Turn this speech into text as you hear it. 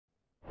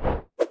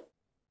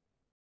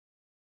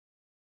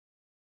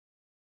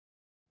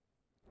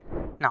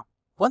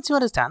Once you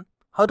understand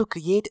how to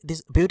create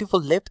this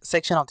beautiful left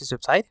section of this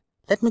website,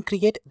 let me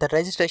create the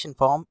registration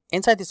form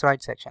inside this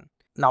right section.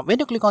 Now when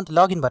you click on the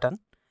login button,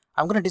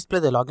 I'm going to display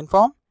the login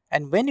form,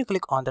 and when you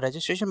click on the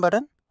registration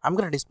button, I'm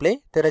going to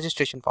display the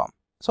registration form.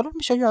 So let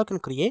me show you how I can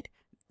create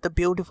the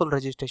beautiful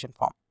registration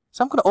form.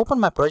 So I'm going to open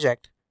my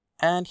project,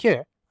 and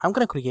here I'm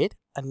going to create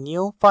a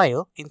new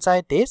file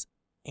inside this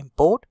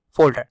import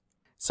folder.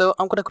 So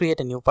I'm going to create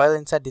a new file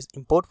inside this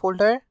import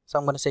folder. So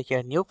I'm going to say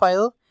here new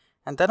file,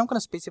 and then I'm going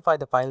to specify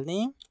the file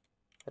name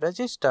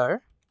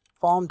register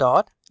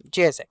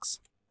form.jsx.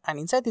 And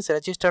inside this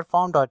register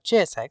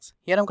form.jsx,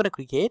 here I'm going to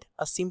create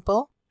a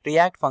simple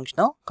React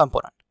functional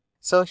component.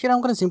 So here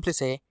I'm going to simply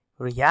say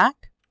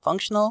React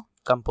functional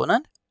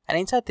component, and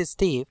inside this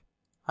div,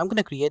 I'm going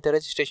to create the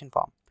registration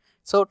form.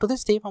 So to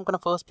this div, I'm going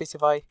to first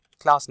specify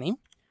class name,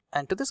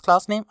 and to this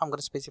class name, I'm going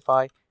to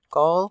specify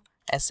call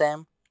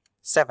sm7.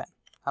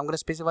 I'm going to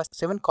specify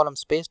 7 column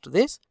space to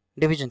this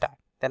division tag.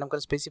 Then I'm going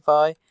to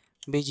specify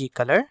bg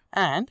color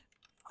and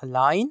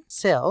align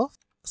self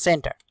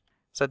center.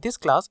 So this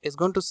class is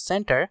going to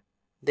center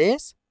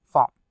this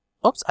form.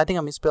 Oops, I think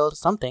I misspelled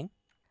something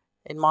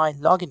in my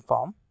login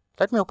form.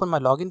 Let me open my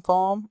login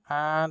form,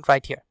 and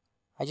right here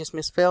I just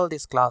misspelled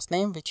this class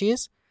name, which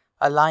is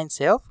align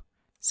self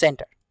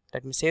center.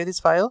 Let me save this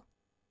file.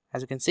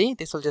 As you can see,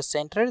 this will just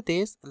center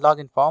this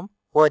login form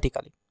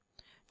vertically.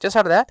 Just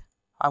after that,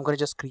 I'm going to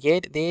just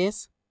create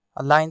this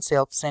align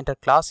self center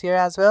class here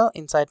as well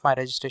inside my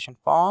registration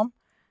form.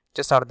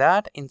 Just after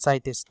that,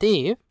 inside this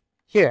div,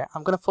 here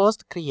I'm going to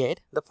first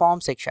create the form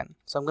section.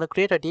 So I'm going to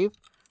create a div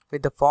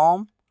with the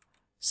form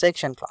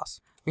section class.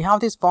 We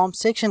have this form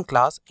section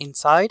class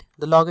inside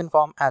the login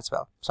form as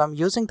well. So I'm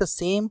using the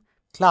same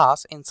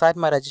class inside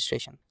my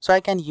registration. So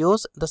I can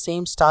use the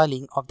same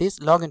styling of this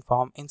login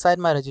form inside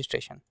my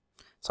registration.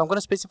 So I'm going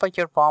to specify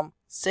here form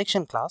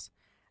section class,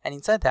 and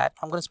inside that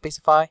I'm going to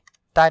specify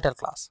title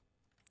class.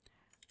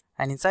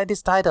 And inside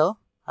this title,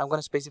 I'm going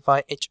to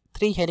specify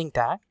h3 heading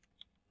tag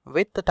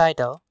with the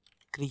title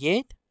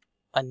create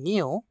a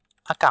new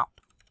account.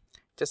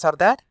 Just after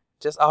that,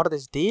 just out of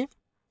this div,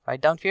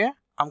 right down here,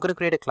 I'm going to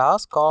create a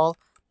class called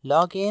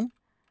login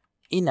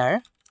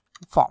inner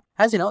form.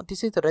 As you know,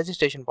 this is the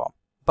registration form,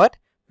 but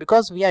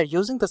because we are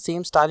using the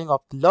same styling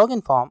of the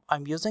login form,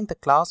 I'm using the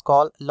class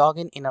called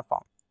login inner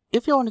form.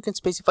 If you want, you can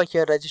specify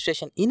here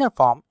registration inner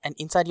form, and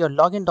inside your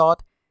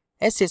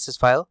login.scss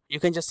file, you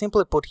can just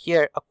simply put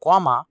here a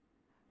comma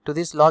to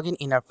this login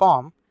inner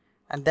form,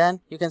 and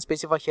then you can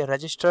specify here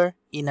register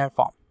inner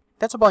form.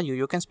 That's about you.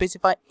 You can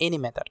specify any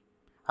method.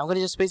 I'm going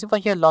to just specify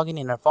here login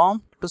inner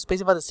form to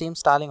specify the same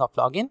styling of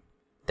login.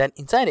 Then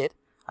inside it,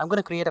 I'm going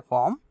to create a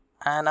form,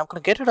 and I'm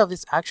going to get rid of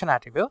this action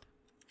attribute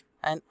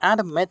and add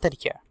a method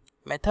here.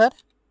 Method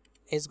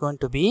is going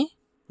to be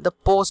the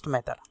post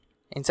method.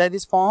 Inside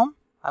this form,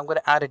 I'm going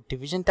to add a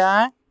division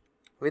tag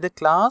with a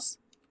class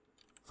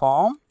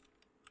form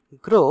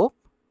group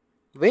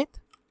with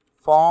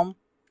form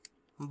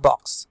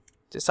box.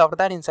 Just after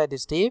that, inside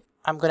this div,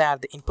 I'm going to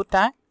add the input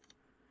tag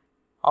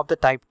of the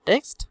type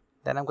text.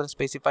 Then I'm going to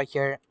specify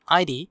here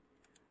ID,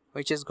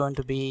 which is going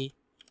to be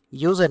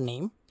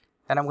username.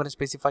 Then I'm going to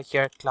specify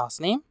here class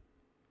name.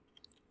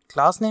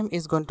 Class name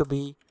is going to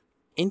be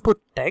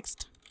input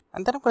text,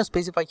 and then I'm going to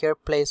specify here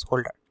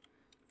placeholder,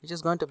 which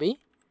is going to be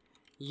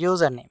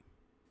username,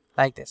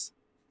 like this.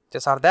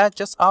 Just after that,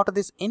 just out of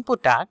this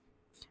input tag,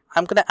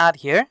 I'm going to add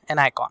here an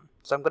icon.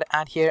 So I'm going to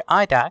add here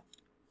I tag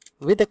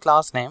with the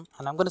class name,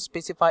 and I'm going to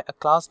specify a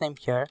class name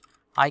here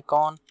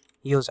icon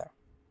user.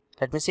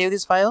 Let me save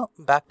this file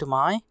back to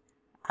my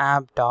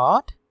app.js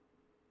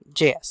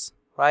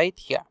right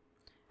here,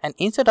 and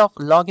instead of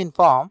login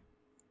form,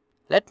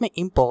 let me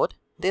import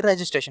the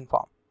registration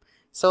form.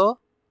 So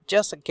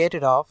just get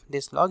rid of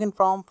this login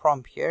form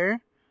from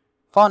here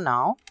for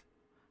now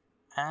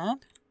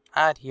and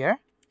add here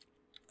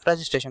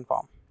registration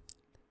form.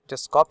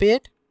 Just copy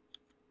it,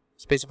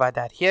 specify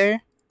that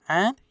here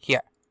and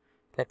here.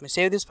 Let me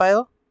save this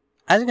file.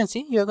 As you can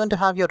see, you're going to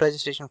have your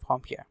registration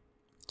form here.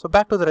 So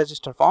back to the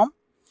register form,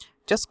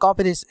 just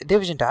copy this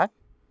division tag,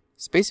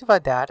 specify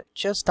that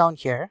just down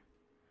here,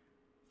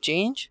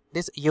 change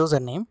this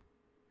username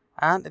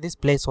and this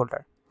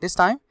placeholder. This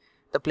time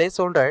the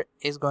placeholder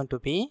is going to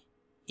be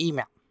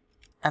email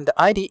and the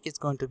ID is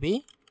going to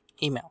be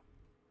email.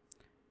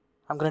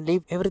 I'm going to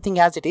leave everything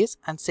as it is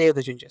and save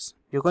the changes.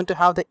 You're going to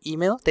have the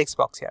email text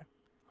box here.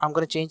 I'm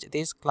going to change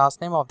this class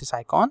name of this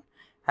icon,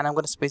 and I'm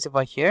going to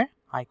specify here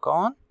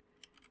icon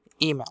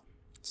email.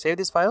 Save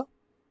this file.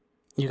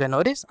 You can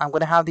notice I'm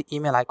going to have the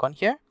email icon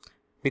here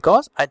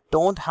because I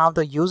don't have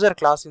the user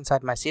class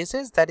inside my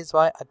CSS. That is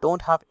why I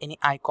don't have any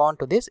icon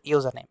to this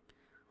username.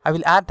 I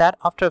will add that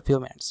after a few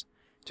minutes.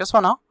 Just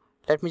for now,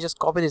 let me just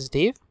copy this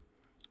div,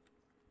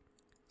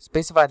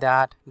 specify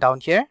that down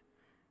here,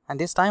 and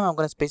this time I'm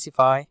going to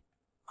specify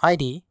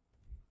ID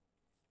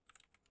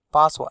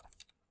password.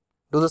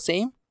 Do the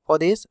same for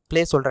this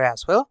placeholder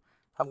as well.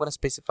 I'm going to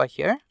specify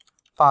here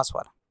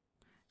password.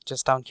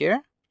 Just down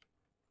here,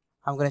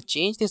 I'm going to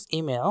change this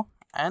email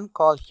and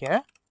call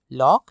here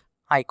log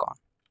icon,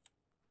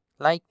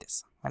 like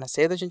this. When I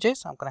save the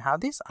changes, I'm going to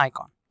have this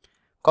icon.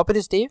 Copy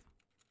this div,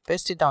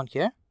 paste it down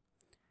here,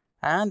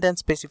 and then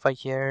specify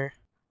here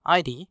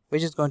ID,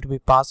 which is going to be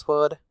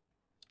password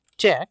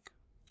check.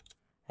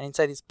 And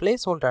inside this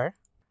placeholder,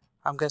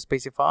 I'm going to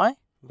specify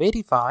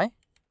verify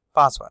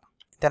password.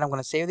 Then I'm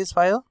going to save this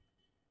file.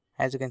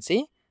 As you can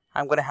see,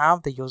 I'm going to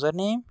have the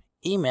username,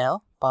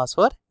 email,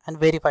 password, and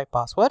verify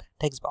password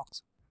text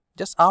box.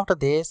 Just after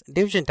this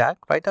division tag,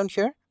 right down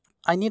here,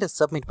 I need a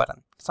submit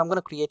button. So I'm going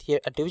to create here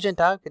a division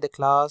tag with the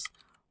class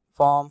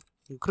form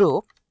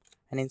group,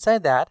 and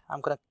inside that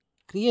I'm going to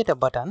create a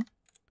button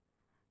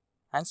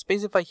and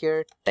specify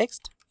here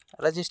text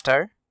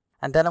register,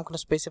 and then I'm going to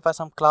specify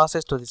some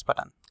classes to this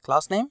button.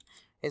 Class name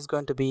is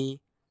going to be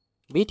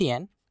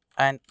btn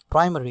and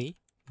primary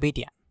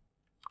btn.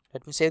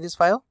 Let me save this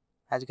file.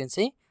 As you can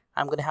see,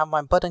 I'm going to have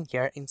my button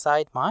here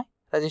inside my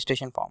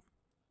registration form.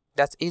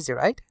 That's easy,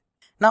 right?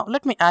 Now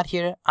let me add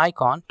here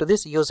icon to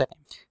this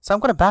username. So I'm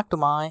going to back to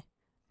my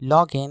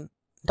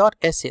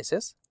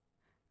login.scss,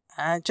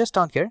 and just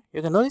down here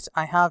you can notice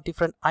I have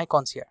different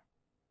icons here.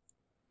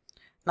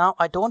 Now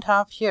I don't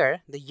have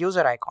here the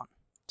user icon,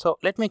 so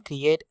let me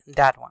create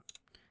that one.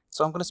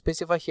 So I'm going to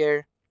specify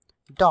here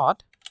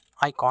dot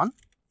icon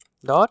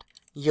dot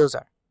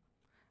user,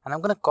 and I'm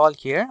going to call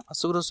here a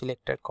pseudo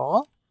selector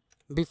call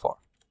before.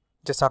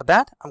 Just after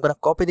that, I'm going to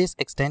copy this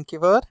extend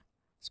keyword,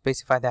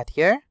 specify that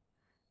here,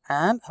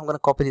 and I'm going to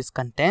copy this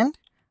content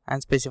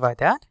and specify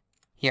that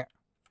here.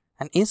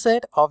 And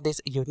instead of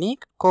this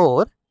unique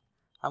code,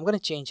 I'm going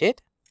to change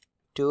it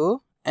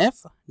to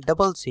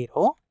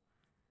F007.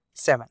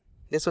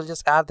 This will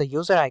just add the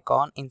user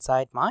icon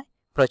inside my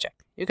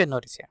project. You can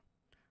notice here,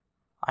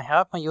 I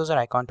have my user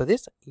icon to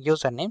this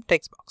username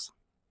text box.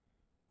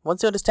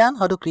 Once you understand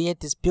how to create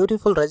this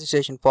beautiful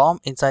registration form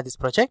inside this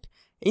project,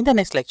 in the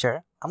next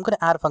lecture, I'm going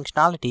to add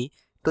functionality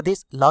to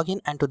this login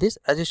and to this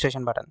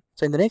registration button.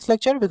 So in the next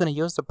lecture, we're going to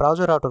use the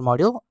browser router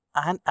module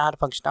and add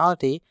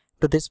functionality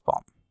to this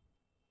form.